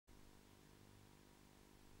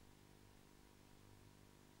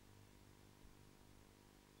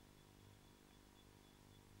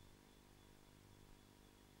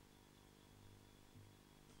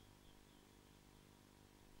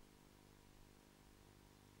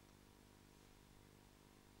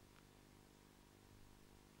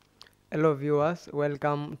Hello viewers,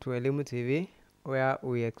 welcome to Elimu TV where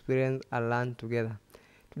we experience and learn together.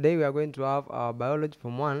 Today we are going to have our biology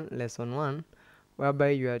from 1 lesson 1 whereby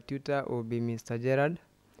your tutor will be Mr. Gerard.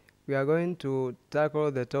 We are going to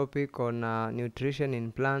tackle the topic on nutrition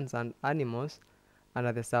in plants and animals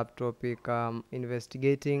under the subtopic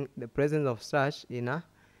investigating the presence of starch in a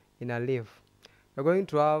leaf. We are going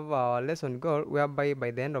to have our lesson goal whereby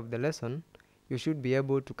by the end of the lesson you should be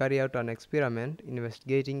able to carry out an experiment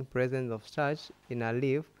investigating presence of starch in a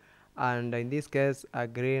leaf, and in this case a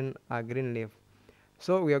green leaf.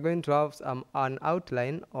 So we are going to have an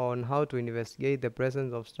outline on how to investigate the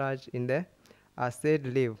presence of starch in the said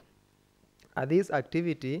leaf. This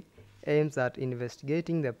activity aims at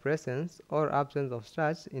investigating the presence or absence of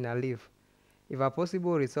starch in a leaf. If a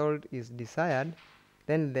possible result is desired,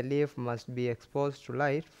 then the leaf must be exposed to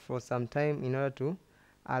light for some time in order to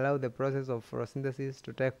allow the process of photosynthesis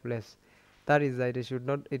to take place. That is, that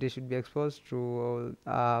it should be exposed to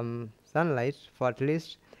sunlight for at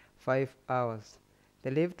least 5 hours.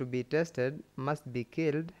 The leaf to be tested must be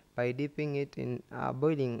killed by dipping it in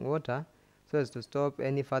boiling water so as to stop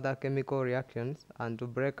any further chemical reactions and to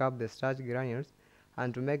break up the starch granules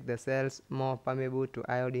and to make the cells more permeable to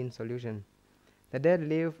iodine solution. The dead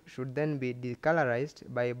leaf should then be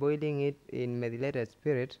decolorized by boiling it in methylated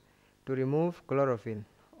spirit to remove chlorophyll,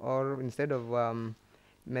 or instead of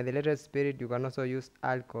methylated spirit you can also use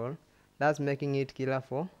alcohol, thus making it killer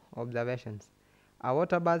for observations. A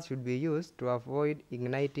water bath should be used to avoid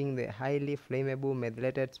igniting the highly flammable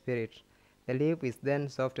methylated spirit. The leaf is then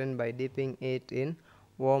softened by dipping it in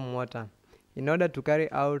warm water. In order to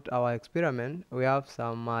carry out our experiment, we have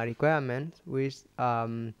some requirements which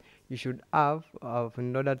you should have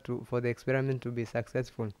in order for the experiment to be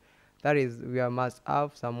successful. That is, we must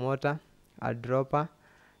have some water, a dropper,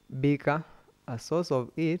 beaker, a source of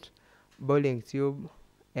heat, boiling tube,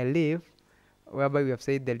 a leaf, whereby we have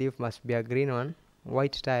said the leaf must be a green one,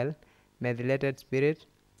 white tile, methylated spirit,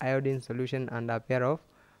 iodine solution, and a pair of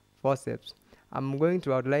forceps. I'm going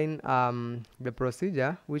to outline the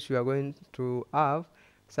procedure which we are going to have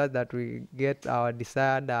so that we get our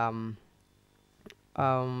desired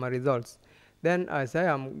results. Then as I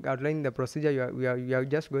am outlining the procedure, you are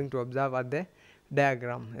just going to observe at the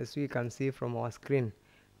diagram as we can see from our screen.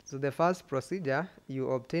 So the first procedure,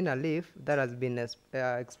 you obtain a leaf that has been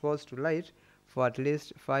exposed to light for at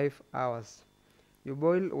least 5 hours. You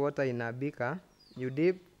boil water in a beaker. You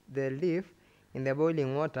dip the leaf in the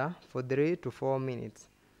boiling water for 3 to 4 minutes.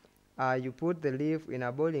 You put the leaf in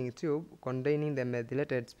a boiling tube containing the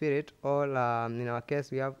methylated spirit, or in our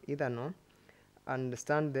case we have ethanol, and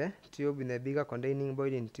stand the tube in the beaker containing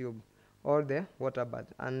boiling tube or the water bath.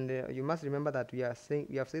 And you must remember that we have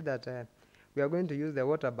said that we are going to use the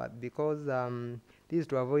water bath because this is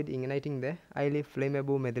to avoid igniting the highly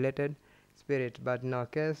flammable methylated spirit, but in our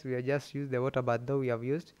case we have just used the water bath, though we have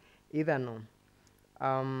used ethanol.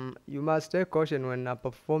 You must take caution when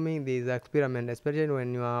performing this experiment, especially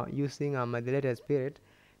when you are using a methylated spirit,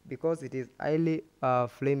 because it is highly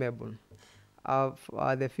flammable.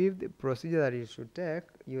 The fifth procedure that you should take,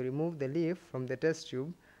 you remove the leaf from the test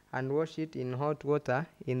tube and wash it in hot water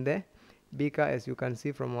in the beaker as you can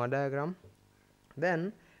see from our diagram.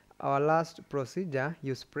 Then our last procedure,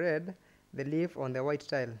 you spread the leaf on the white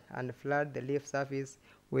tile and flood the leaf surface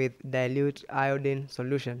with dilute iodine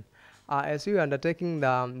solution. As you are undertaking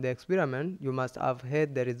the experiment, you must have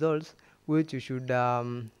had the results which you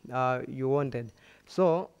wanted.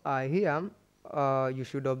 So here you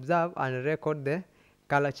should observe and record the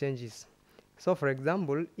color changes. So for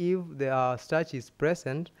example, if the starch is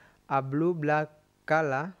present, a blue-black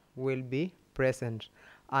color will be present,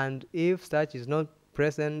 and if starch is not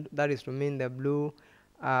present, that is to mean the blue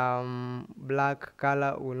black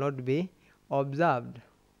color will not be observed.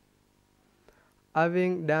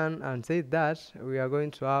 Having done and said that, we are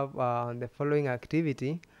going to have the following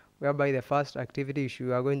activity, whereby the first activity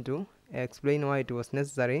we are going to explain why it was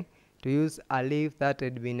necessary to use a leaf that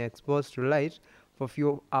had been exposed to light for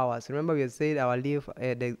few hours. Remember, we had said our leaf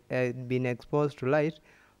had been exposed to light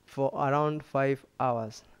for around 5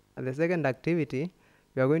 hours. And the second activity,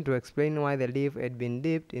 we are going to explain why the leaf had been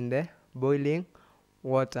dipped in the boiling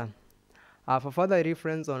water. For further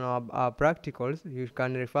reference on our practicals, you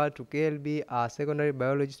can refer to KLB Secondary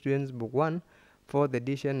Biology Students Book 1, 4th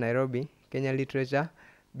edition, Nairobi, Kenya Literature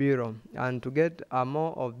Bureau. And to get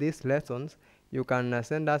more of these lessons, you can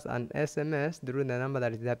send us an SMS through the number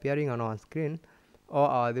that is appearing on our screen,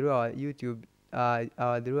 or through our YouTube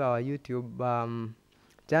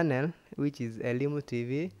channel, which is Elimu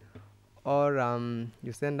TV, or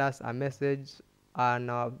you send us a message on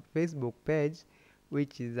our Facebook page,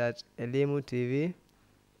 which is at Elimu TV,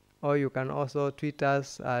 or you can also tweet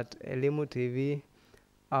us at elimutv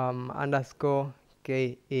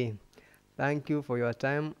 _ke. Thank you for your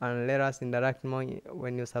time, and let us interact more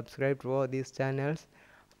when you subscribe to all these channels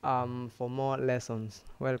for more lessons.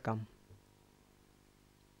 Welcome.